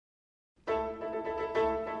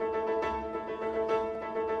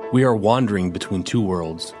We are wandering between two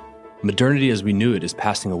worlds. Modernity as we knew it is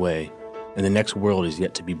passing away, and the next world is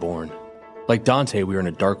yet to be born. Like Dante, we are in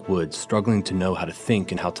a dark woods, struggling to know how to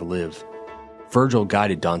think and how to live. Virgil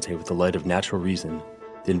guided Dante with the light of natural reason.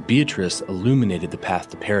 Then Beatrice illuminated the path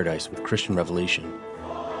to paradise with Christian revelation.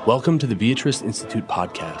 Welcome to the Beatrice Institute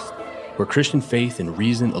podcast, where Christian faith and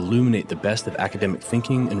reason illuminate the best of academic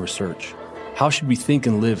thinking and research. How should we think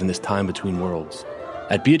and live in this time between worlds?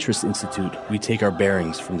 At Beatrice Institute, we take our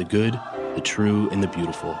bearings from the good, the true, and the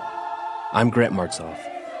beautiful. I'm Grant Martzoff.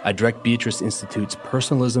 I direct Beatrice Institute's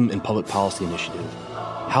Personalism and Public Policy Initiative.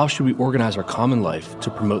 How should we organize our common life to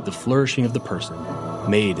promote the flourishing of the person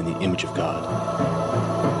made in the image of God?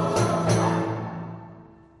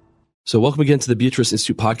 So welcome again to the Beatrice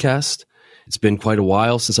Institute podcast. It's been quite a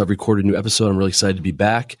while since I've recorded a new episode. I'm really excited to be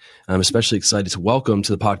back. I'm especially excited to welcome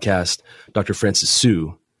to the podcast Dr. Francis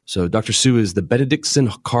Su. So Dr. Su is the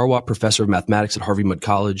Benediktsson-Karwa Professor of Mathematics at Harvey Mudd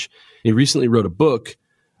College. He recently wrote a book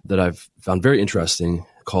that I've found very interesting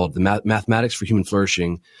called The Mathematics for Human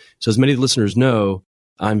Flourishing. So as many listeners know,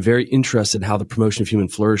 I'm very interested in how the promotion of human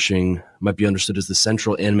flourishing might be understood as the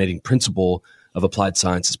central animating principle of applied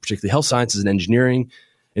sciences, particularly health sciences and engineering.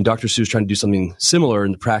 And Dr. Su is trying to do something similar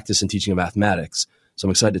in the practice and teaching of mathematics. So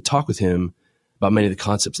I'm excited to talk with him about many of the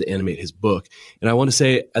concepts that animate his book. And I want to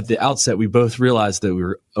say at the outset, we both realized that we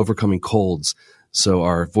were overcoming colds, so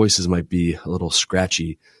our voices might be a little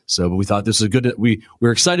scratchy. So but we thought this was we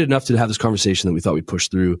were excited enough to have this conversation that we thought we'd push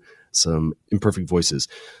through some imperfect voices.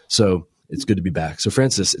 So it's good to be back. So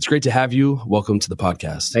Francis, it's great to have you. Welcome to the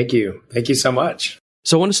podcast. Thank you. Thank you so much.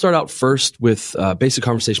 So I want to start out first with a basic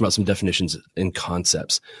conversation about some definitions and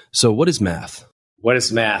concepts. So what is math? What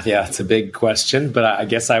is math? Yeah, it's a big question, but I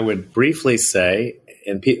guess I would briefly say,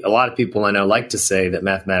 and a lot of people I know like to say that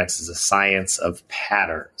mathematics is a science of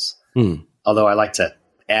patterns. Although I like to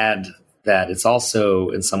add that it's also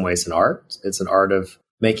in some ways an art. It's an art of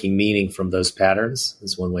making meaning from those patterns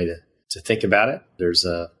is one way to think about it. There's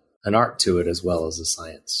an art to it as well as a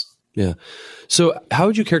science. Yeah. So how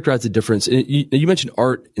would you characterize the difference? You mentioned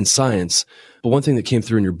art and science, but one thing that came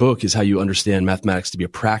through in your book is how you understand mathematics to be a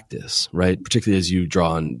practice, right? Particularly as you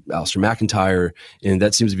draw on Alistair McIntyre, and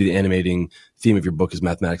that seems to be the animating theme of your book is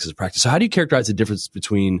mathematics as a practice. So how do you characterize the difference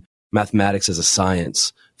between mathematics as a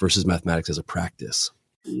science versus mathematics as a practice?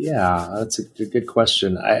 Yeah, that's a good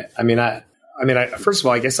question. I mean, first of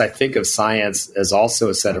all, I guess I think of science as also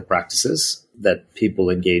a set of practices that people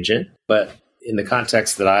engage in, but in the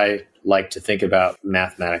context that I like to think about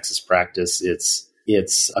mathematics as practice,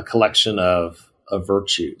 it's a collection of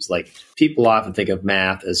virtues. Like people often think of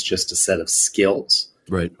math as just a set of skills,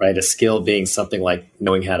 right? A skill being something like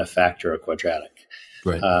knowing how to factor a quadratic,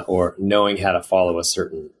 right? Or knowing how to follow a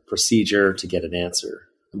certain procedure to get an answer.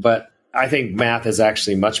 But I think math is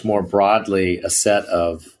actually much more broadly a set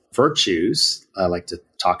of virtues. I like to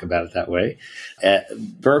talk about it that way.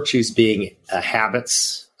 Virtues being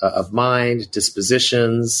habits of mind,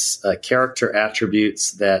 dispositions, character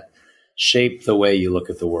attributes that shape the way you look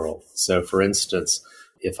at the world. So, for instance,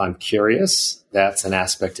 if I'm curious, that's an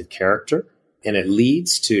aspect of character, and it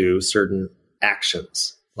leads to certain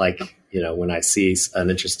actions. Like, when I see an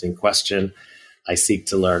interesting question, I seek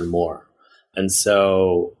to learn more. And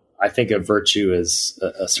so I think of virtue as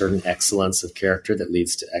a certain excellence of character that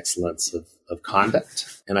leads to excellence of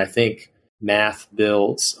conduct. And I think math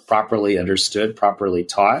builds, properly understood, properly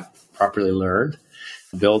taught, properly learned,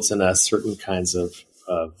 builds in us certain kinds of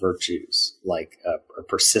virtues, like a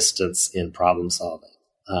persistence in problem solving,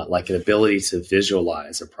 like an ability to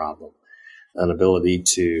visualize a problem, an ability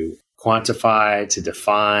to quantify, to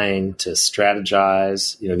define, to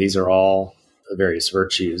strategize. These are all the various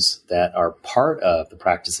virtues that are part of the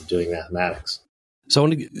practice of doing mathematics. So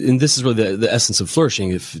and this is really the essence of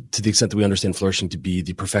flourishing, to the extent that we understand flourishing to be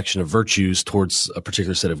the perfection of virtues towards a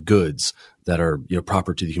particular set of goods that are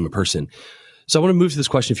proper to the human person. So I want to move to this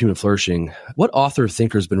question of human flourishing. What author or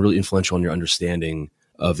thinker has been really influential in your understanding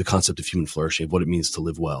of the concept of human flourishing, of what it means to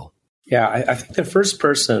live well? Yeah, I think the first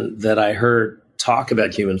person that I heard talk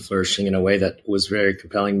about human flourishing in a way that was very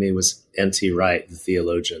compelling to me was N.T. Wright, the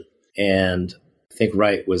theologian. And I think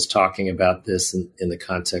Wright was talking about this in the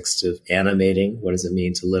context of animating. What does it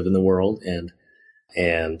mean to live in the world and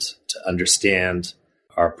to understand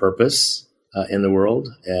our purpose in the world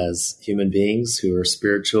as human beings who are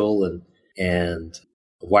spiritual and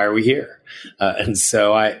why are we here? And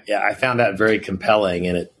so I found that very compelling,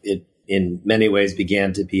 and it in many ways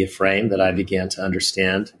began to be a frame that I began to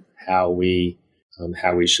understand how we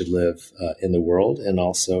should live in the world, and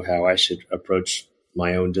also how I should approach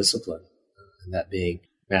my own discipline, and that being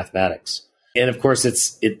mathematics. And of course,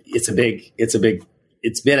 it's a big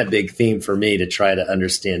it's been a big theme for me to try to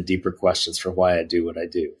understand deeper questions for why I do what I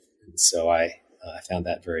do. And so I found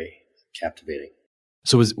that very captivating.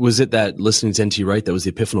 So was it that listening to N.T. Wright that was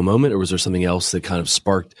the epiphanal moment, or was there something else that kind of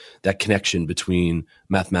sparked that connection between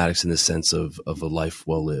mathematics and the sense of a life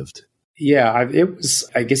well lived? Yeah,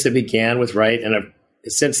 I guess it began with Wright, and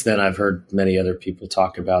since then I've heard many other people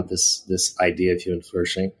talk about this idea of human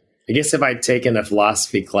flourishing. I guess if I'd taken a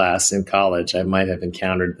philosophy class in college, I might have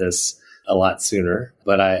encountered this a lot sooner.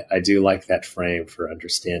 But I do like that frame for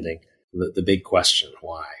understanding the big question,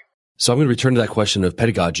 why. So I'm going to return to that question of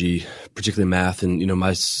pedagogy, particularly math. And,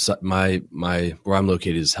 my where I'm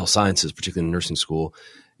located is health sciences, particularly in nursing school.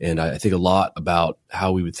 And I think a lot about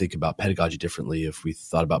how we would think about pedagogy differently if we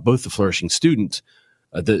thought about both the flourishing student,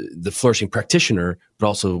 the flourishing practitioner, but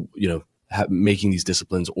also, making these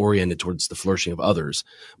disciplines oriented towards the flourishing of others.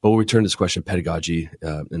 But we'll return to this question of pedagogy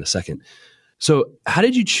in a second. So how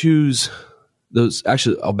did you choose those?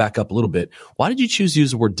 Actually, I'll back up a little bit. Why did you choose to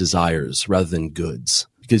use the word desires rather than goods?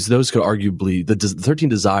 Because those could arguably, the 13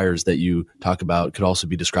 desires that you talk about could also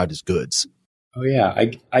be described as goods. Oh yeah,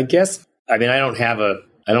 I guess. I mean, I don't have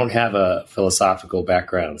a philosophical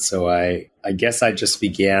background, so I guess I just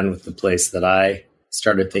began with the place that I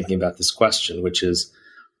started thinking about this question, which is,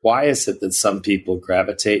 why is it that some people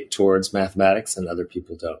gravitate towards mathematics and other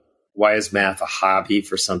people don't? Why is math a hobby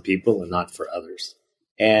for some people and not for others?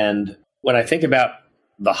 And when I think about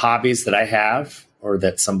the hobbies that I have or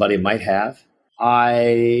that somebody might have,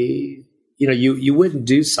 you wouldn't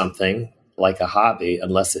do something like a hobby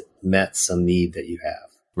unless it met some need that you have.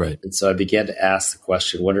 Right. And so I began to ask the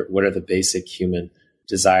question, what are the basic human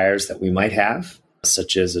desires that we might have,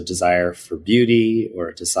 such as a desire for beauty or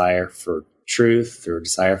a desire for truth or a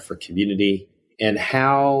desire for community, and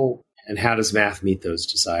how does math meet those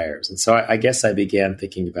desires? And so I guess I began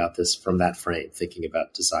thinking about this from that frame, thinking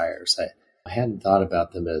about desires. I hadn't thought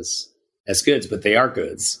about them as goods, but they are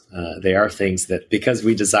goods. They are things that, because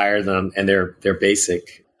we desire them and they're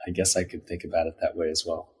basic, I guess I could think about it that way as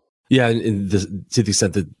well. Yeah, to the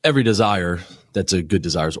extent that every desire that's a good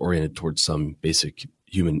desire is oriented towards some basic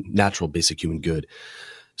human good.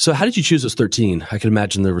 So how did you choose those 13? I can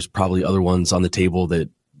imagine there was probably other ones on the table that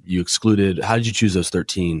you excluded. How did you choose those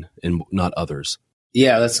 13 and not others?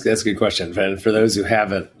 Yeah, that's a good question. And for those who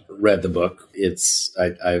haven't read the book,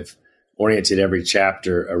 I've oriented every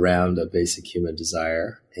chapter around a basic human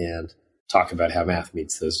desire and talk about how math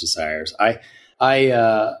meets those desires.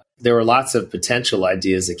 There were lots of potential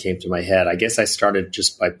ideas that came to my head. I guess I started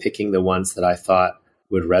just by picking the ones that I thought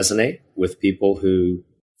would resonate with people who,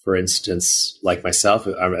 for instance, like myself,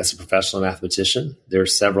 as a professional mathematician, there are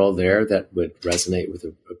several there that would resonate with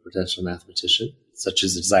a potential mathematician, such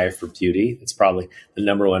as the desire for beauty. It's probably the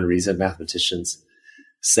number one reason mathematicians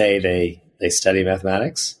say they study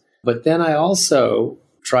mathematics. But then I also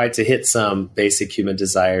tried to hit some basic human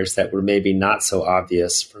desires that were maybe not so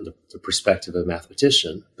obvious from the perspective of a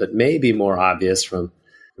mathematician, but maybe more obvious from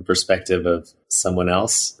the perspective of someone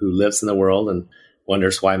else who lives in the world and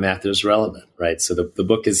wonders why math is relevant, right? So the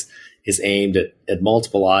book is aimed at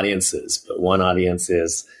multiple audiences, but one audience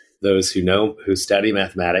is those who study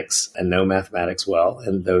mathematics and know mathematics well,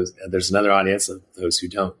 and there's another audience of those who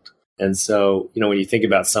don't. And so, when you think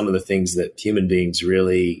about some of the things that human beings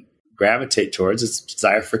really gravitate towards, it's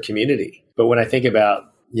desire for community. But when I think about,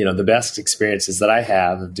 the best experiences that I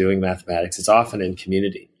have of doing mathematics, it's often in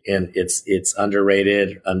community, and it's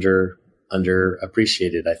underrated,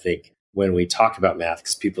 underappreciated, I think, when we talk about math,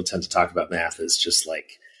 because people tend to talk about math as just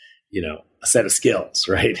like, a set of skills,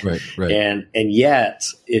 right? Right. And yet,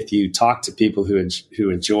 if you talk to people who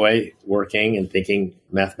enjoy working and thinking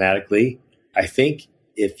mathematically, I think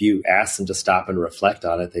if you ask them to stop and reflect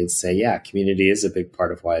on it, they'd say, yeah, community is a big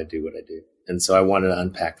part of why I do what I do. And so I wanted to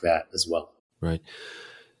unpack that as well. Right.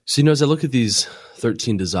 So, as I look at these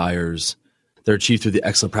 13 desires that are achieved through the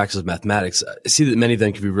excellent practice of mathematics, I see that many of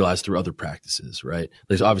them can be realized through other practices, right?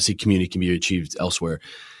 Like obviously community can be achieved elsewhere.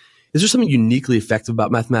 Is there something uniquely effective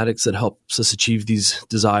about mathematics that helps us achieve these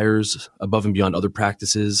desires above and beyond other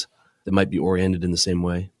practices that might be oriented in the same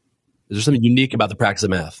way? Is there something unique about the practice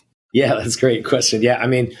of math? Yeah, that's a great question. Yeah, I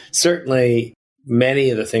mean, certainly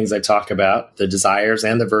many of the things I talk about, the desires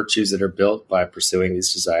and the virtues that are built by pursuing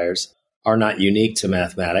these desires, are not unique to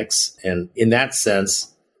mathematics. And in that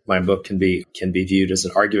sense, my book can be viewed as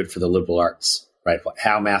an argument for the liberal arts, right?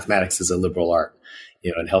 How mathematics is a liberal art.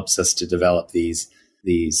 It helps us to develop these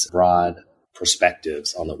broad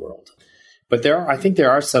perspectives on the world. But I think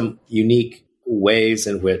there are some unique ways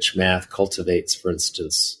in which math cultivates, for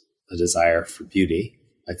instance, a desire for beauty.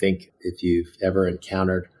 I think if you've ever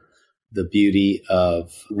encountered the beauty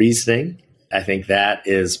of reasoning I think that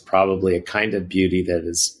is probably a kind of beauty that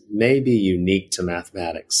is maybe unique to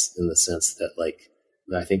mathematics in the sense that, like,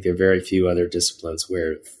 I think there are very few other disciplines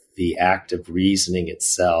where the act of reasoning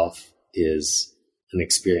itself is an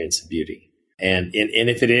experience of beauty. And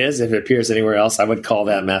if it appears anywhere else, I would call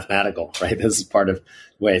that mathematical, right? This is part of the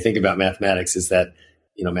way I think about mathematics is that,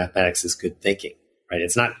 mathematics is good thinking, right?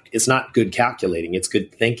 It's not good calculating, it's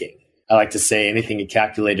good thinking. I like to say anything a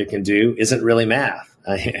calculator can do isn't really math.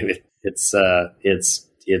 It's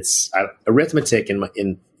arithmetic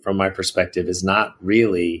from my perspective is not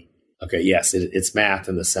really, okay, yes, it's math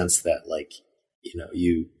in the sense that, like,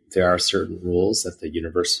 there are certain rules that the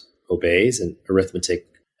universe obeys, and arithmetic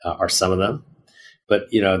are some of them. But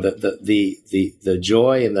the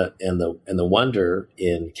joy and the wonder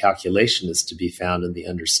in calculation is to be found in the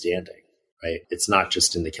understanding, right? It's not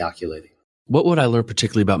just in the calculating. What would I learn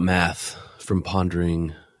particularly about math from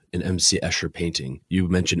pondering an M.C. Escher painting? You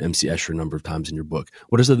mentioned M.C. Escher a number of times in your book.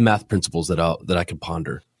 What are the math principles that I can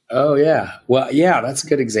ponder? Oh, yeah. Well, yeah, that's a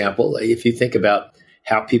good example. If you think about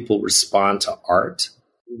how people respond to art,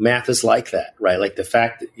 math is like that, right? Like the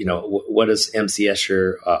fact that, what does M.C.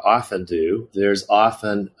 Escher often do? There's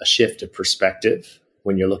often a shift of perspective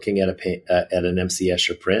when you're looking at an M.C.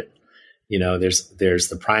 Escher print. There's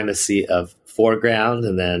the primacy of foreground,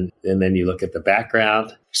 and then you look at the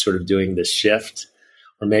background, sort of doing the shift.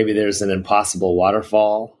 Or maybe there's an impossible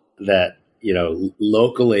waterfall that,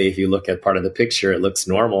 locally, if you look at part of the picture, it looks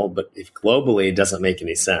normal, but if globally, it doesn't make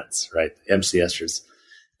any sense, right? M.C. Escher's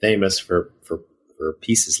famous for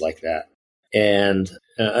pieces like that. And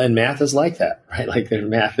math is like that, right? Like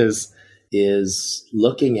math is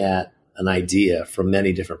looking at an idea from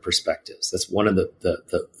many different perspectives. That's one of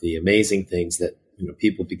the amazing things that,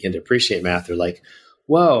 people begin to appreciate math. They're like,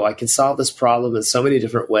 whoa, I can solve this problem in so many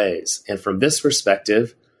different ways. And from this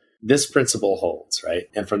perspective, this principle holds, right?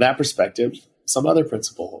 And from that perspective, some other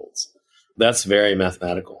principle holds. That's very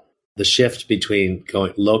mathematical. The shift between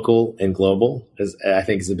going local and global I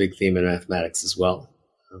think is a big theme in mathematics as well.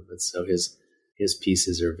 And so his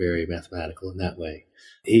pieces are very mathematical in that way.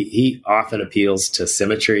 He often appeals to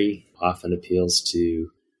symmetry, often appeals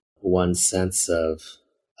to one's sense of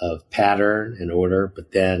pattern and order,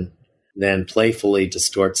 but then playfully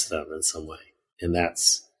distorts them in some way. And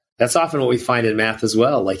that's often what we find in math as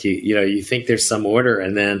well. Like you think there's some order,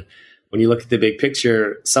 and then when you look at the big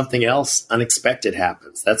picture, something else unexpected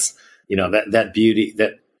happens. That's, that beauty,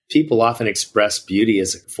 that people often express beauty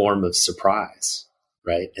as a form of surprise,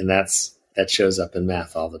 right? And that shows up in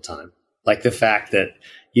math all the time. Like the fact that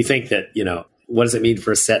you think that, what does it mean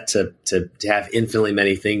for a set to have infinitely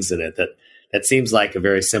many things in it? That seems like a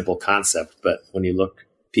very simple concept, but when you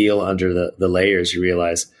peel under the layers, you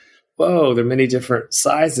realize, whoa, there are many different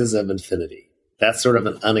sizes of infinity. That's sort of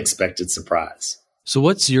an unexpected surprise. So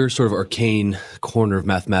what's your sort of arcane corner of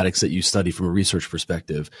mathematics that you study from a research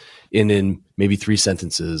perspective? And in maybe 3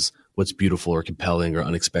 sentences, what's beautiful or compelling or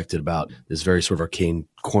unexpected about this very sort of arcane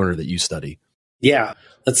corner that you study? Yeah.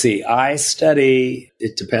 Let's see.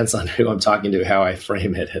 It depends on who I'm talking to, how I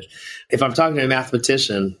frame it. If I'm talking to a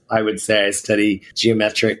mathematician, I would say I study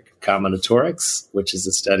geometric combinatorics, which is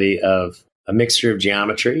a study of a mixture of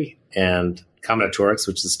geometry, and combinatorics,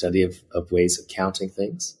 which is a study of ways of counting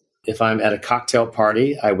things. If I'm at a cocktail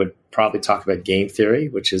party, I would probably talk about game theory,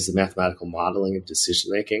 which is the mathematical modeling of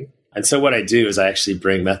decision-making. And so what I do is I actually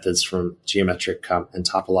bring methods from geometric and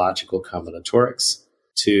topological combinatorics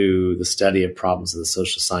to the study of problems in the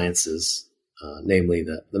social sciences, namely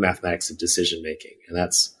the mathematics of decision-making. And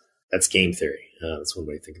that's game theory. That's one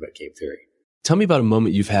way to think about game theory. Tell me about a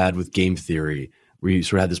moment you've had with game theory where you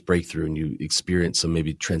sort of had this breakthrough and you experienced some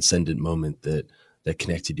maybe transcendent moment that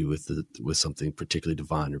connected you with something particularly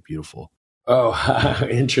divine or beautiful. Oh,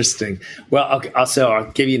 interesting. Well,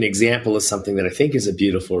 I'll give you an example of something that I think is a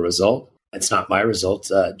beautiful result. It's not my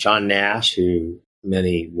result. John Nash, who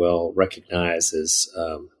many will recognize as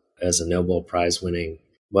a Nobel Prize winning,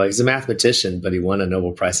 well, he's a mathematician, but he won a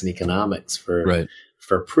Nobel Prize in economics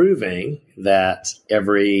for proving that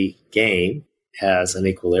every game has an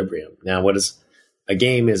equilibrium. Now, what is a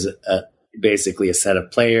game is basically a set of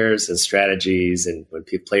players and strategies, and when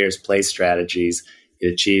players play strategies,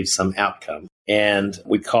 it achieves some outcome. And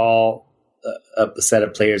we call a set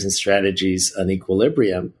of players and strategies an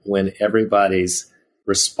equilibrium when everybody's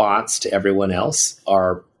response to everyone else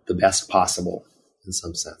are the best possible in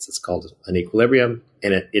some sense. It's called an equilibrium.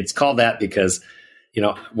 And it's called that because,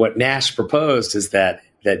 what Nash proposed is that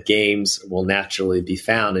games will naturally be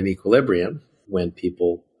found in equilibrium when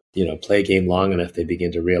people, play a game long enough, they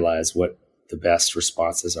begin to realize what the best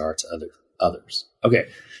responses are to others. Okay.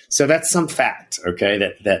 So that's some fact, okay,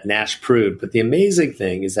 that Nash proved. But the amazing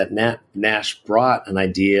thing is that Nash brought an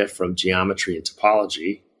idea from geometry and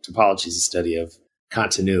topology. Topology is a study of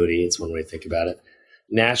continuity. It's one way to think about it.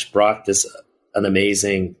 Nash brought an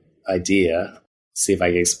amazing idea. See if I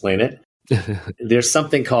can explain it. There's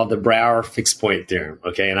something called the Brouwer fixed point theorem.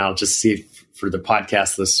 Okay. And I'll just see if, for the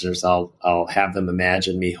podcast listeners, I'll have them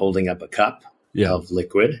imagine me holding up a cup of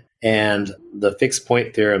liquid. And the fixed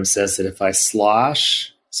point theorem says that if I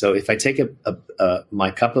slosh, so if I take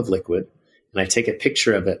my cup of liquid and I take a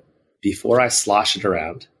picture of it before I slosh it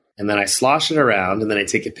around, and then I slosh it around, and then I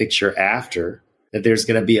take a picture after, that there's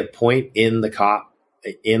going to be a point in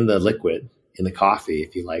the liquid, in the coffee,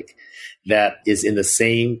 if you like, that is in the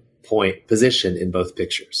same position in both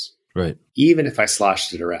pictures. Right. Even if I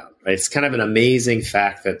sloshed it around, right? It's kind of an amazing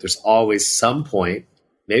fact that there's always some point,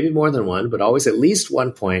 maybe more than one, but always at least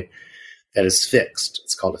one point that is fixed.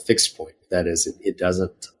 It's called a fixed point. That is,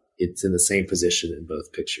 it's in the same position in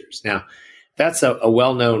both pictures. Now, that's a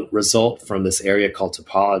well-known result from this area called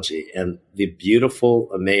topology. And the beautiful,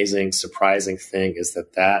 amazing, surprising thing is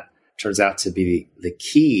that turns out to be the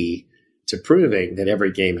key to proving that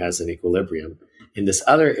every game has an equilibrium in this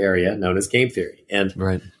other area known as game theory. And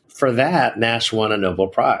for that, Nash won a Nobel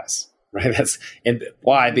Prize. Right. And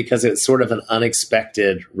why? Because it's sort of an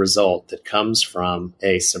unexpected result that comes from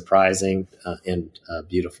a surprising and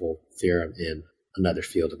beautiful theorem in another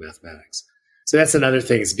field of mathematics. So that's another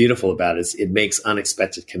thing that's beautiful about it, is it makes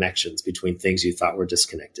unexpected connections between things you thought were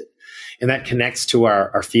disconnected. And that connects to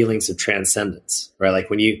our feelings of transcendence, right? Like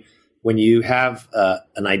when you have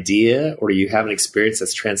an idea or you have an experience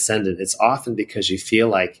that's transcendent, it's often because you feel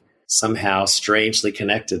like somehow strangely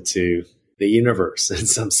connected to the universe in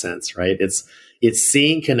some sense, right? It's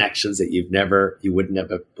seeing connections that you would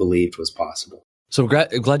never believed was possible. So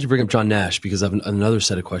I'm glad you bring up John Nash, because I have another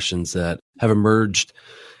set of questions that have emerged.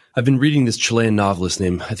 I've been reading this Chilean novelist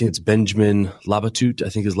named, I think it's Benjamin Labatut, I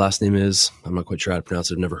think his last name is. I'm not quite sure how to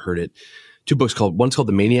pronounce it. I've never heard it. Two books one's called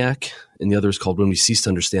The Maniac, and the other is called When We Cease to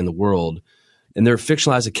Understand the World. And they're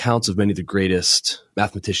fictionalized accounts of many of the greatest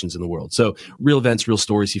mathematicians in the world. So real events, real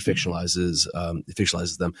stories, he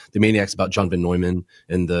fictionalizes them. The Maniac's about John von Neumann,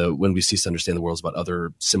 and the When We Cease to Understand the World is about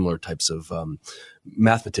other similar types of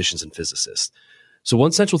mathematicians and physicists. So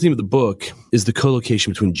one central theme of the book is the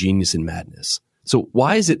co-location between genius and madness. So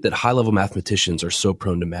why is it that high-level mathematicians are so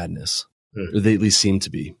prone to madness? Or they at least seem to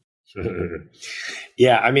be.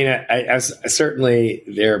 Yeah, I mean, I certainly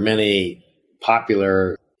there are many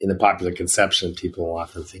in the popular conception, people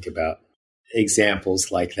often think about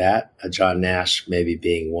examples like that. John Nash maybe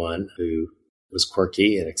being one who was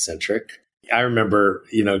quirky and eccentric. I remember,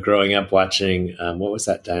 growing up watching, what was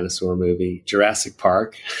that dinosaur movie? Jurassic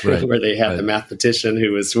Park, where they had the mathematician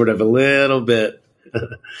who was sort of a little bit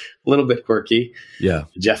quirky. Yeah.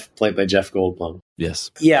 Played by Jeff Goldblum.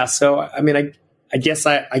 Yes. Yeah. So, I mean, I guess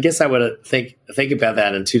I would think about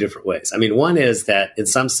that in two different ways. I mean, one is that in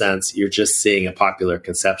some sense, you're just seeing a popular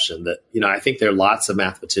conception that, I think there are lots of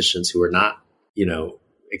mathematicians who are not,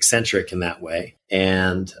 eccentric in that way.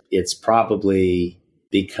 And it's probably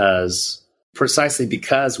precisely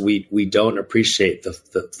because we don't appreciate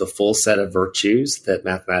the full set of virtues that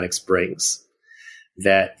mathematics brings,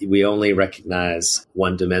 that we only recognize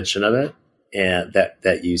one dimension of it, and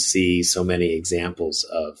that you see so many examples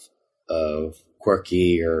of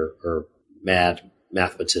quirky or mad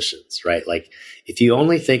mathematicians, right? Like if you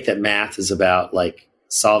only think that math is about like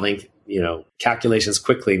solving, calculations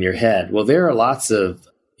quickly in your head, well, there are lots of,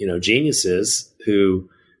 geniuses who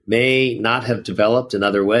may not have developed in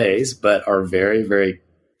other ways, but are very, very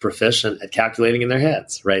proficient at calculating in their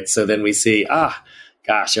heads, right? So then we see,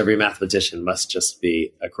 gosh, every mathematician must just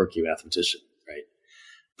be a quirky mathematician, right?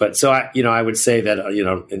 But so I would say that,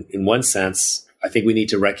 in one sense, I think we need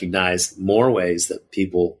to recognize more ways that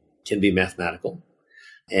people can be mathematical.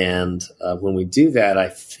 And when we do that, I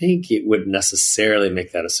think it would necessarily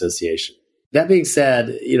make that association. That being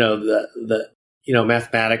said,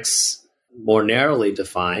 mathematics more narrowly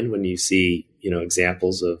defined, when you see,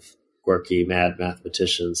 examples of quirky, mad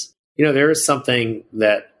mathematicians, there is something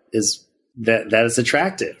that is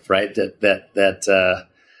attractive, right? That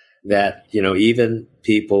even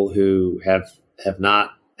people who have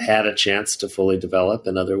not had a chance to fully develop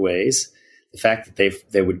in other ways, the fact that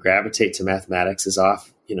they would gravitate to mathematics is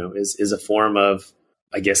a form of,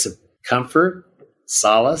 I guess, of comfort,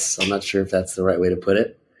 solace. I'm not sure if that's the right way to put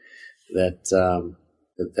it,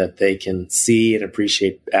 that they can see and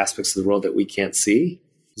appreciate aspects of the world that we can't see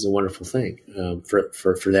is a wonderful thing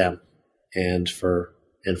for them and for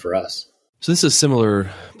us. So this is a similar,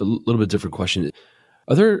 but a little bit different question.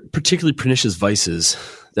 Are there particularly pernicious vices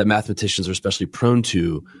that mathematicians are especially prone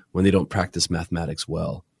to when they don't practice mathematics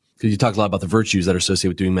well? Because you talk a lot about the virtues that are associated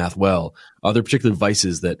with doing math well. Are there particular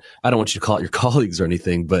vices that, I don't want you to call out your colleagues or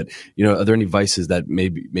anything, but are there any vices that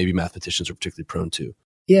maybe mathematicians are particularly prone to?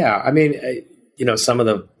 Yeah, I mean, some of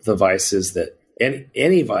the vices that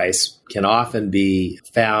any vice can often be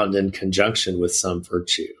found in conjunction with some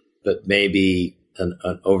virtue, but maybe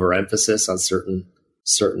an overemphasis on certain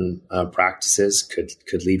practices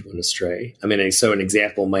could lead one astray. I mean, so an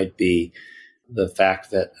example might be the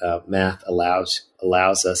fact that math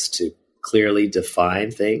allows us to clearly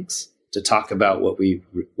define things, to talk about what we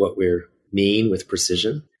mean with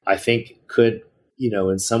precision. I think could,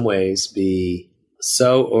 in some ways be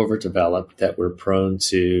so overdeveloped that we're prone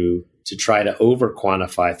to try to over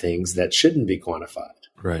quantify things that shouldn't be quantified.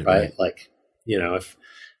 Right. Like, if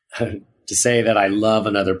to say that I love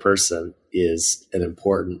another person is an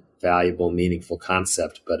important, valuable, meaningful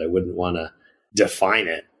concept, but I wouldn't want to define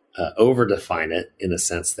it, over-define it in a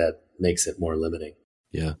sense that makes it more limiting.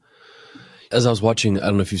 Yeah. As I was watching, I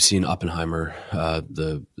don't know if you've seen Oppenheimer,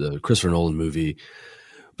 the Christopher Nolan movie,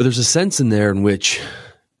 but there's a sense in there in which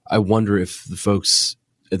I wonder if the folks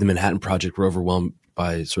at the Manhattan Project were overwhelmed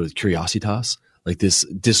by sort of curiositas, like this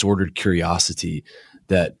disordered curiosity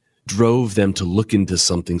that drove them to look into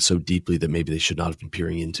something so deeply that maybe they should not have been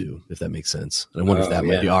peering into, if that makes sense. And I wonder if that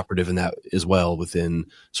might be operative in that as well within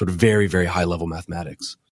sort of very, very high level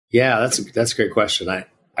mathematics. Yeah, that's a great question.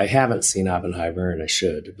 I haven't seen Oppenheimer and I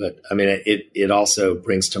should, but I mean, it also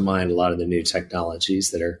brings to mind a lot of the new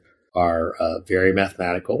technologies that are very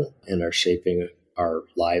mathematical and are shaping our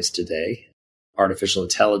lives today. Artificial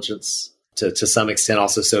intelligence, to some extent,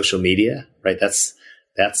 also social media, right?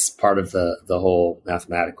 That's part of the whole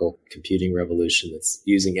mathematical computing revolution. That's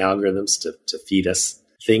using algorithms to feed us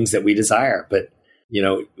things that we desire. But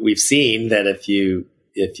we've seen that if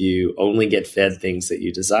you only get fed things that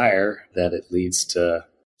you desire, that it leads to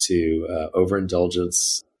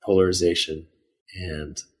overindulgence, polarization,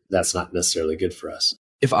 and that's not necessarily good for us.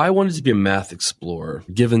 If I wanted to be a math explorer,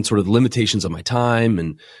 given sort of the limitations of my time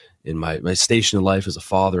and in my station in life as a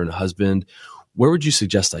father and a husband, where would you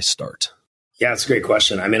suggest I start? Yeah, it's a great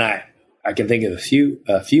question. I mean, I can think of a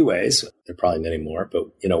few ways. There are probably many more,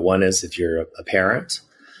 but one is if you're a parent,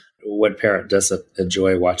 what parent doesn't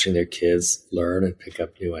enjoy watching their kids learn and pick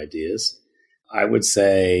up new ideas? I would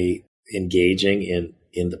say engaging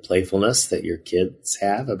in the playfulness that your kids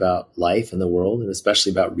have about life and the world, and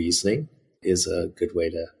especially about reasoning, is a good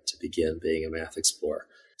way to begin being a math explorer,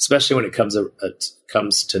 especially when it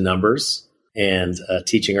comes to numbers. And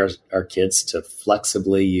teaching our kids to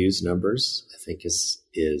flexibly use numbers, I think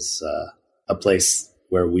is a place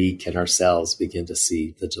where we can ourselves begin to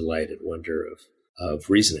see the delight and wonder of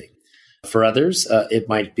reasoning. For others, it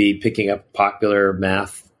might be picking up popular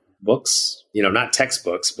math books, not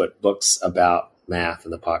textbooks, but books about math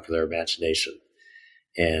and the popular imagination.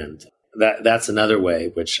 And that's another way,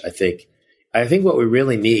 which I think what we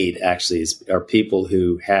really need actually are people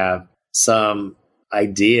who have some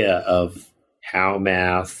idea of how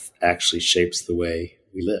math actually shapes the way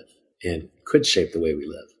we live and could shape the way we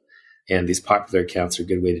live. And these popular accounts are a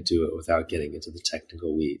good way to do it without getting into the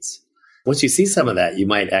technical weeds. Once you see some of that, you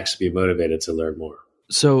might actually be motivated to learn more.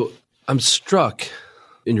 So I'm struck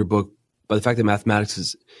in your book by the fact that mathematics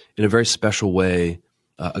is, in a very special way,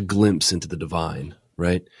 a glimpse into the divine,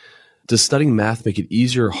 right? Does studying math make it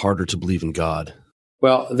easier or harder to believe in God?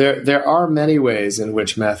 Well, there are many ways in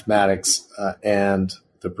which mathematics and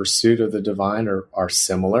the pursuit of the divine are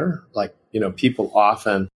similar. Like, people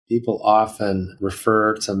often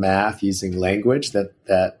refer to math using language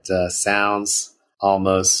that sounds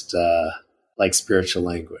almost like spiritual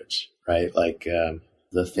language, right? Like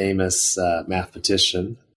the famous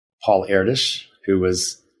mathematician Paul Erdős, who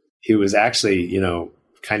was actually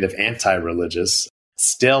kind of anti-religious,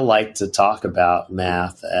 still liked to talk about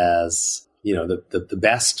math as the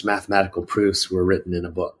best mathematical proofs were written in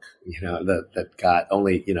a book. That got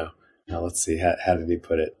only let's see, how did he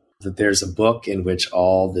put it? That there's a book in which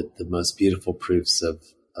all the most beautiful proofs of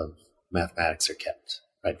mathematics are kept,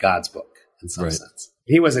 right? God's book, in some sense.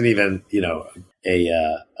 He wasn't even,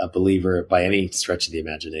 a believer by any stretch of the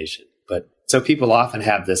imagination. But so people often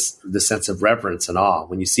have this sense of reverence and awe.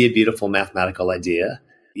 When you see a beautiful mathematical idea,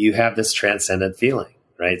 you have this transcendent feeling,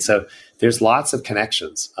 right? So there's lots of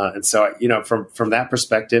connections. And so, from that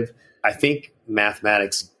perspective, I think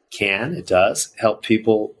mathematics does help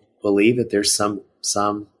people believe that there's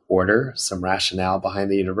some order, some rationale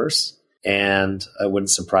behind the universe. And it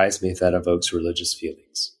wouldn't surprise me if that evokes religious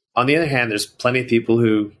feelings. On the other hand, there's plenty of people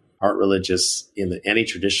who aren't religious in any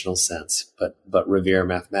traditional sense, but revere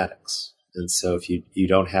mathematics. And so if you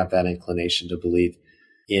don't have that inclination to believe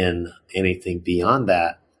in anything beyond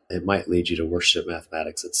that, it might lead you to worship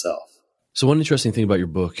mathematics itself. So one interesting thing about your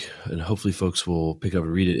book, and hopefully folks will pick up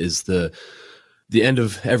and read it, is the end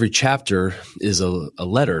of every chapter is a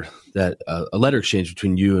letter exchange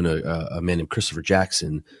between you and a man named Christopher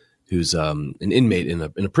Jackson, who's an inmate in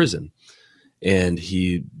a prison. And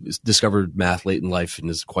he discovered math late in life and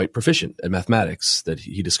is quite proficient at mathematics, that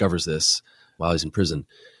he discovers this while he's in prison.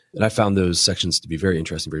 And I found those sections to be very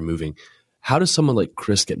interesting, very moving. How does someone like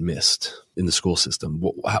Chris get missed in the school system?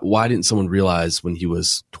 Why didn't someone realize when he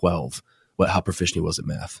was 12 how proficient he was at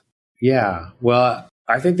math? Yeah, well,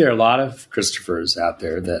 I think there are a lot of Christophers out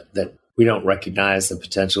there that we don't recognize the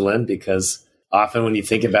potential in, because often when you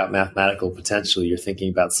think about mathematical potential, you're thinking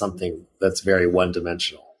about something that's very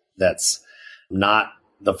one-dimensional. That's not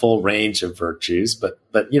the full range of virtues, but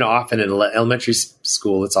often in elementary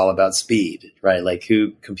school, it's all about speed, right? Like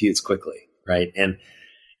who computes quickly, right?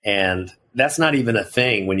 And that's not even a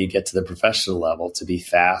thing when you get to the professional level, to be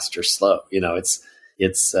fast or slow.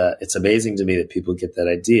 It's amazing to me that people get that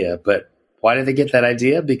idea. But why do they get that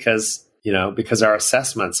idea? Because our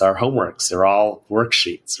assessments, our homeworks, they're all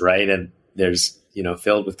worksheets, right? And there's,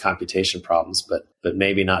 filled with computation problems, but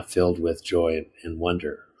maybe not filled with joy and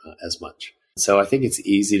wonder as much. So I think it's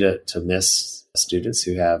easy to miss students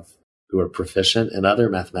who are proficient in other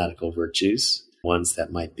mathematical virtues, ones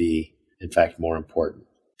that might be, in fact, more important: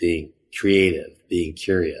 being creative, being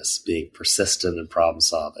curious, being persistent in problem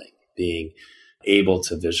solving, being able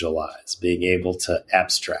to visualize, being able to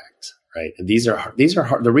abstract, right? And these are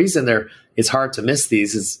hard. The reason it's hard to miss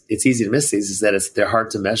these it's easy to miss these is that they're hard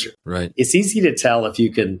to measure. Right. It's easy to tell if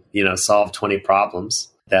you can, solve 20 problems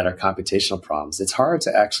that are computational problems. It's hard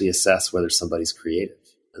to actually assess whether somebody's creative.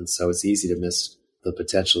 And so it's easy to miss the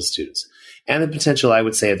potential of students and the potential, I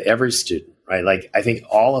would say, of every student, right? Like, I think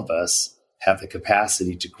all of us have the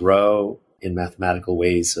capacity to grow in mathematical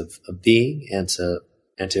ways of being and to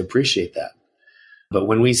appreciate that. But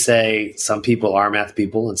when we say some people are math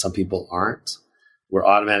people and some people aren't, we're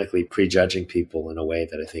automatically prejudging people in a way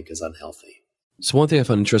that I think is unhealthy. So one thing I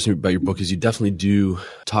found interesting about your book is you definitely do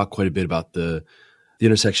talk quite a bit about the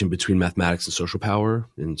intersection between mathematics and social power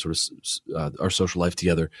and sort of our social life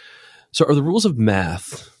together. So are the rules of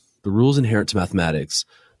math, the rules inherent to mathematics,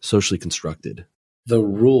 socially constructed? The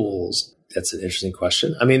rules, that's an interesting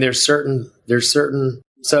question. I mean, there's certain,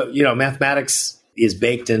 so, mathematics is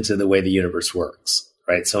baked into the way the universe works,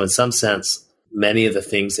 right? So in some sense, many of the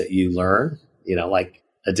things that you learn, like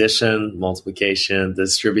addition, multiplication,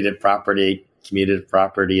 distributive property, commutative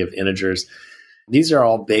property of integers, these are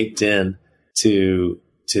all baked in to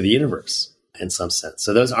the universe in some sense.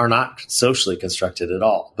 So those are not socially constructed at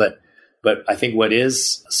all. But I think what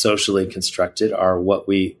is socially constructed are what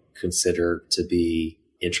we consider to be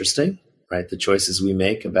interesting, right? The choices we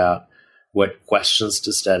make about what questions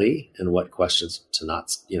to study and what questions to not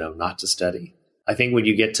to study. I think when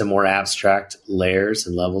you get to more abstract layers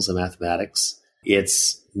and levels of mathematics,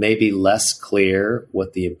 it's maybe less clear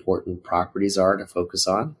what the important properties are to focus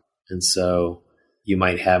on. And so you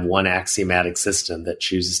might have one axiomatic system that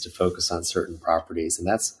chooses to focus on certain properties. And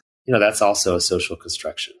that's also a social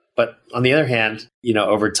construction. But on the other hand,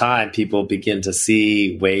 over time, people begin to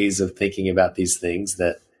see ways of thinking about these things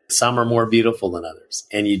that some are more beautiful than others.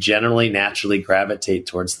 And you generally naturally gravitate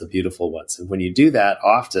towards the beautiful ones. And when you do that,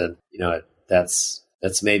 often, that's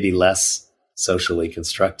maybe less socially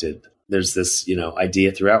constructed. There's this,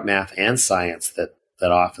 idea throughout math and science that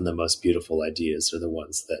often the most beautiful ideas are the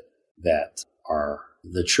ones that are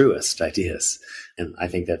the truest ideas. And I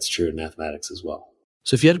think that's true in mathematics as well.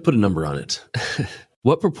 So if you had to put a number on it,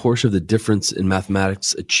 what proportion of the difference in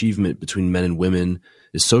mathematics achievement between men and women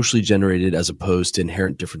is socially generated as opposed to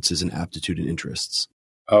inherent differences in aptitude and interests?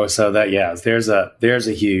 Oh, so there's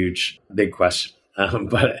a huge, big question.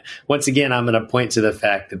 But once again, I'm going to point to the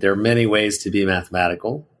fact that there are many ways to be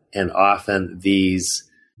mathematical, and often these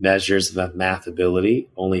measures of math ability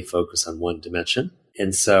only focus on one dimension.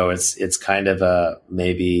 And so it's kind of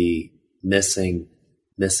maybe missing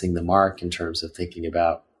the mark in terms of thinking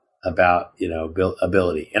about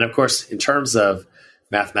ability. And of course, in terms of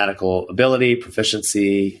mathematical ability,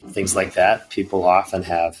 proficiency, things like that, people often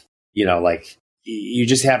have, you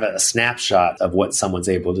just have a snapshot of what someone's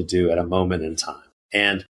able to do at a moment in time.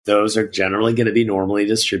 And those are generally going to be normally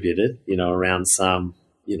distributed, around some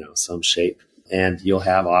shape. And you'll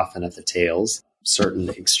have often at the tails certain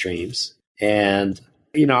extremes. And,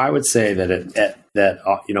 I would say that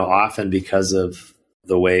often because of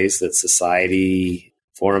the ways that society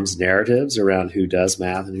forms narratives around who does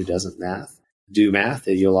math and who doesn't math, do math,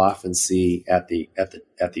 you'll often see at the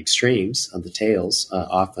extremes of the tails,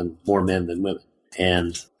 often more men than women.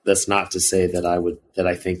 And that's not to say that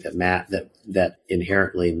I think that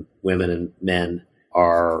inherently women and men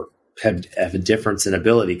have a difference in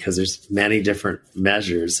ability, because there's many different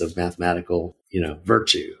measures of mathematical,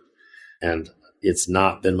 virtue. And it's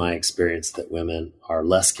not been my experience that women are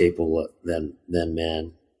less capable than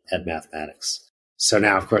men at mathematics. So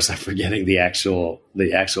now, of course, I'm forgetting the actual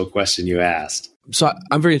question you asked. So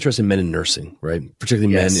I'm very interested in men in nursing, right?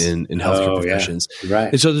 Particularly men in healthcare professions. Yeah. Right.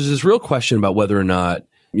 And so there's this real question about whether or not,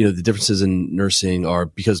 the differences in nursing are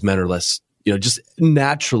because men are less, just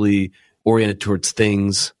naturally oriented towards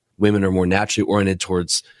things. Women are more naturally oriented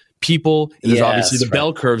towards people. And there's obviously the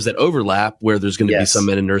bell curves that overlap, where there's going to be some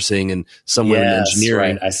men in nursing and some women in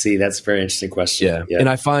engineering. Right. I see. That's a very interesting question. Yeah. And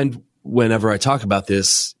I find whenever I talk about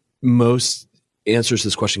this, most answers to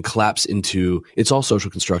this question collapse into it's all social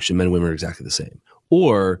construction. Men and women are exactly the same.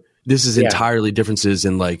 Or this is entirely differences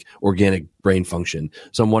in like organic brain function.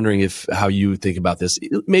 So I'm wondering how you think about this,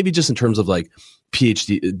 maybe just in terms of like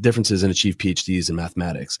PhD differences and achieved PhDs in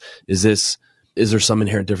mathematics. Is there some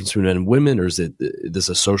inherent difference between men and women, or is this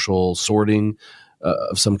a social sorting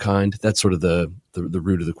of some kind? That's sort of the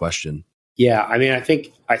root of the question. Yeah, I mean, I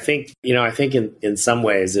think in some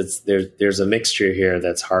ways there's a mixture here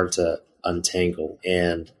that's hard to untangle,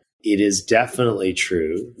 and it is definitely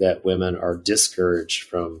true that women are discouraged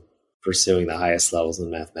from pursuing the highest levels in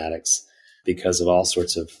mathematics because of all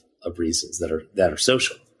sorts of reasons that are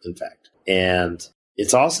social, in fact. And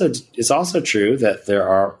it's also true that there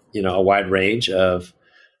are, a wide range of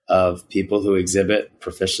people who exhibit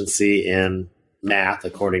proficiency in math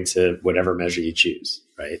according to whatever measure you choose,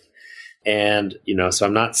 right? And, so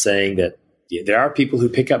I'm not saying that there are people who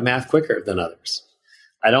pick up math quicker than others.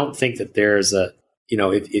 I don't think that there's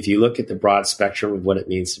if you look at the broad spectrum of what it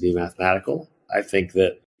means to be mathematical, I think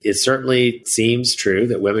that it certainly seems true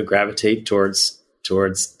that women gravitate towards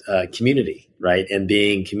community, right? And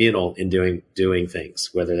being communal in doing things,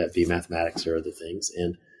 whether that be mathematics or other things.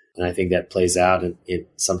 And I think that plays out in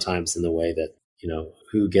sometimes in the way that,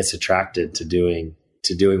 who gets attracted to doing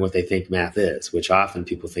what they think math is, which often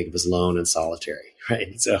people think of as lone and solitary,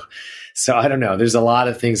 right? So I don't know. There's a lot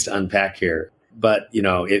of things to unpack here. But,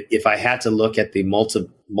 if I had to look at the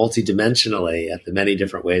multidimensionally at the many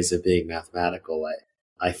different ways of being mathematical,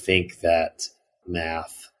 I think that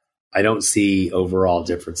math, I don't see overall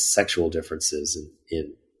sexual differences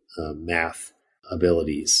in math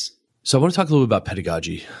abilities. So I want to talk a little bit about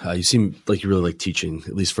pedagogy. You seem like you really like teaching,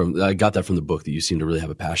 at least I got that from the book, that you seem to really have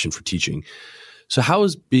a passion for teaching. So how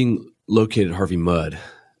has being located at Harvey Mudd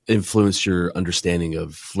influenced your understanding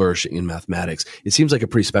of flourishing in mathematics? It seems like a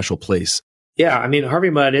pretty special place. Yeah, I mean, Harvey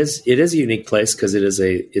Mudd is a unique place because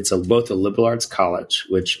it's both a liberal arts college,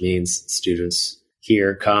 which means students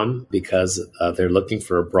here come because they're looking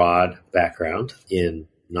for a broad background in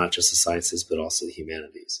not just the sciences, but also the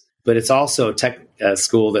humanities. But it's also a tech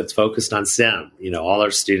school that's focused on STEM. All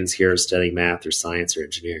our students here are studying math or science or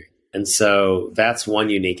engineering. And so that's one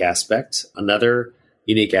unique aspect. Another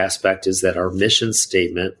unique aspect is that our mission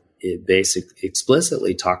statement,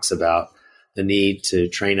 explicitly talks about the need to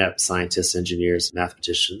train up scientists, engineers,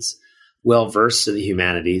 mathematicians, well-versed in the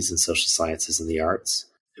humanities and social sciences and the arts,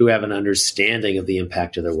 who have an understanding of the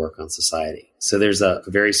impact of their work on society. So there's a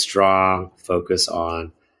very strong focus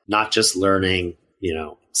on not just learning,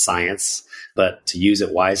 science, but to use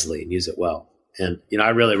it wisely and use it well. And, I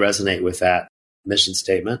really resonate with that mission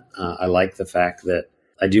statement. I like the fact that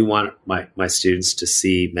I do want my students to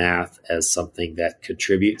see math as something that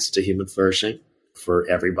contributes to human flourishing for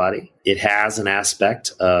everybody. It has an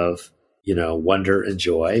aspect of, wonder and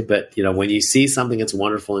joy. But, when you see something that's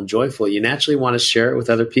wonderful and joyful, you naturally want to share it with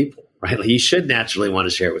other people, right? Like you should naturally want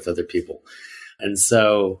to share it with other people. And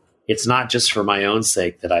so it's not just for my own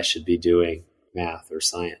sake that I should be doing math or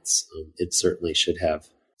science. It certainly should have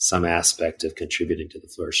some aspect of contributing to the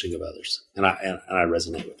flourishing of others. And I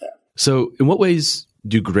resonate with that. So in what ways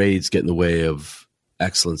do grades get in the way of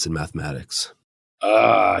excellence in mathematics?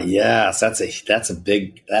 Yes, that's a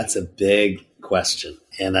big question.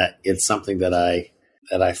 And it's something that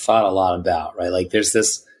I thought a lot about, right? Like there's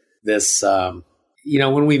this,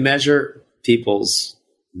 when we measure people's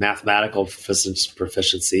mathematical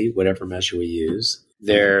proficiency, whatever measure we use,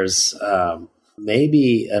 there's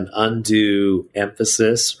maybe an undue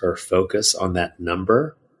emphasis or focus on that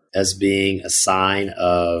number as being a sign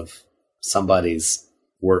of somebody's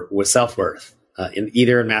with self-worth,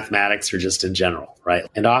 either in mathematics or just in general, right?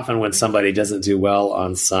 And often when somebody doesn't do well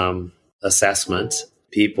on some assessment,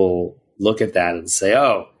 people look at that and say,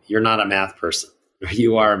 oh, you're not a math person, or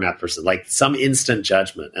you are a math person, like some instant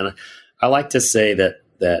judgment. And I like to say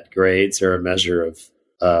that grades are a measure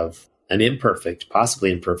of an imperfect,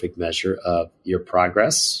 possibly imperfect measure of your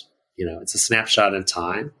progress. It's a snapshot in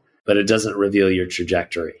time, but it doesn't reveal your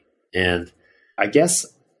trajectory. And I guess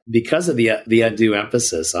because of the undue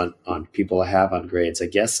emphasis on people have on grades,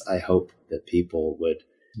 I hope that people would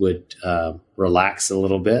relax a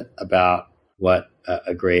little bit about what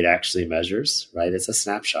a grade actually measures, right? It's a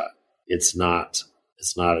snapshot. It's not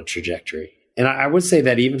a trajectory. And I would say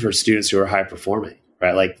that even for students who are high performing,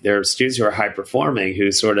 right? Like there are students who are high performing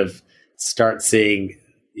who sort of start seeing,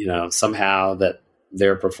 somehow that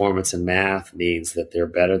their performance in math means that they're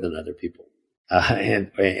better than other people.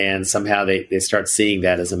 And somehow they start seeing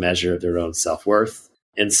that as a measure of their own self-worth.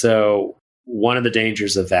 And so one of the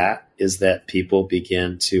dangers of that is that people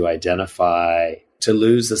begin to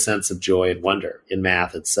lose the sense of joy and wonder in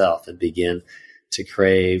math itself and begin to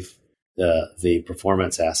crave the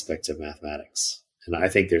performance aspect of mathematics. And I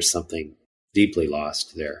think there's something deeply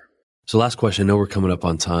lost there. So last question, I know we're coming up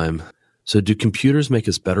on time. So do computers make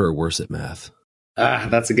us better or worse at math?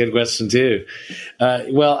 That's a good question too.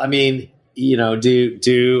 Well, I mean, is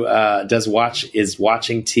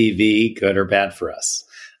watching TV good or bad for us?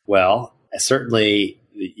 Well, certainly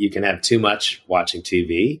you can have too much watching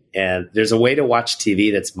TV, and there's a way to watch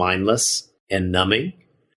TV that's mindless and numbing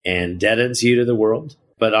and deadens you to the world.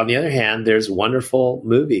 But on the other hand, there's wonderful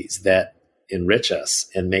movies that enrich us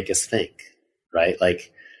and make us think, right?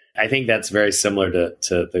 Like, I think that's very similar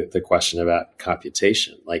to the question about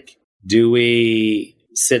computation. Like, do we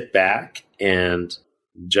sit back and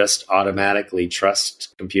just automatically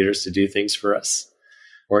trust computers to do things for us?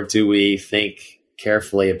 Or do we think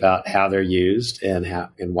carefully about how they're used and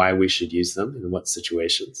why we should use them in what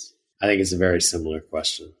situations? I think it's a very similar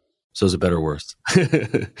question. So is it better or worse?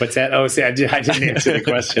 What's that? Oh, see, I didn't answer the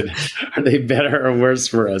question. Are they better or worse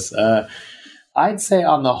for us? I'd say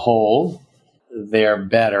on the whole, they're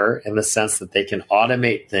better in the sense that they can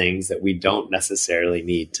automate things that we don't necessarily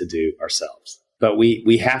need to do ourselves. But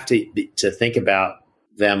we have to think about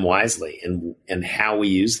them wisely and how we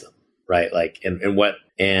use them, right? Like,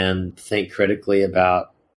 and think critically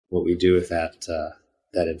about what we do with that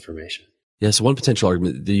information. Yeah. So one potential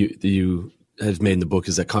argument that you have made in the book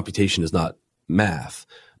is that computation is not math.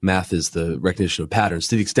 Math is the recognition of patterns.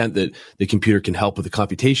 To the extent that the computer can help with the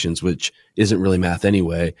computations, which isn't really math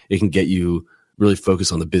anyway, it can get you really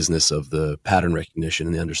focused on the business of the pattern recognition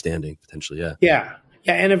and the understanding potentially. Yeah. Yeah.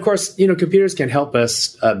 Yeah. And of course, computers can help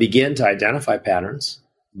us begin to identify patterns,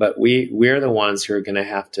 but we're the ones who are going to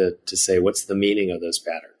have to say, what's the meaning of those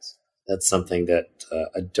patterns? That's something that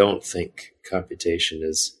I don't think computation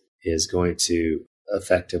is going to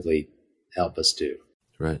effectively help us do.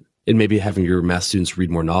 Right. And maybe having your math students read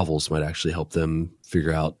more novels might actually help them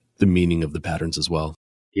figure out the meaning of the patterns as well.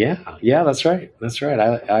 Yeah. Yeah, that's right. That's right.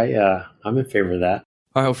 I'm in favor of that.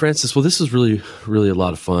 All right, well, Francis, this is really, really a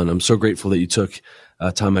lot of fun. I'm so grateful that you took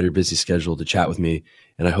time out of your busy schedule to chat with me,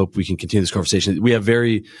 and I hope we can continue this conversation. We have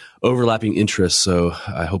very overlapping interests, so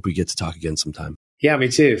I hope we get to talk again sometime. Yeah, me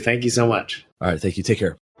too. Thank you so much. All right, thank you. Take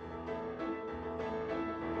care.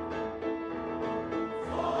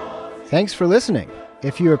 Thanks for listening.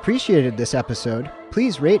 If you appreciated this episode,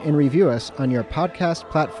 please rate and review us on your podcast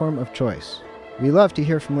platform of choice. We love to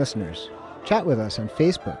hear from listeners. Chat with us on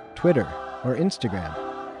Facebook, Twitter, or Instagram.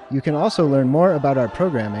 You can also learn more about our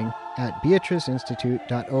programming at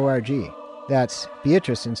beatriceinstitute.org. That's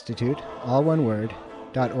Beatrice Institute, all one word,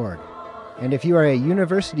 .org. And if you are a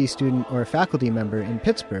university student or faculty member in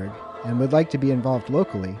Pittsburgh and would like to be involved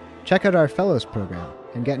locally, check out our Fellows program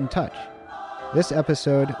and get in touch. This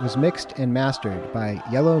episode was mixed and mastered by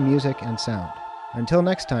Yellow Music and Sound. Until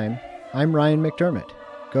next time, I'm Ryan McDermott.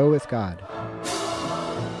 Go with God.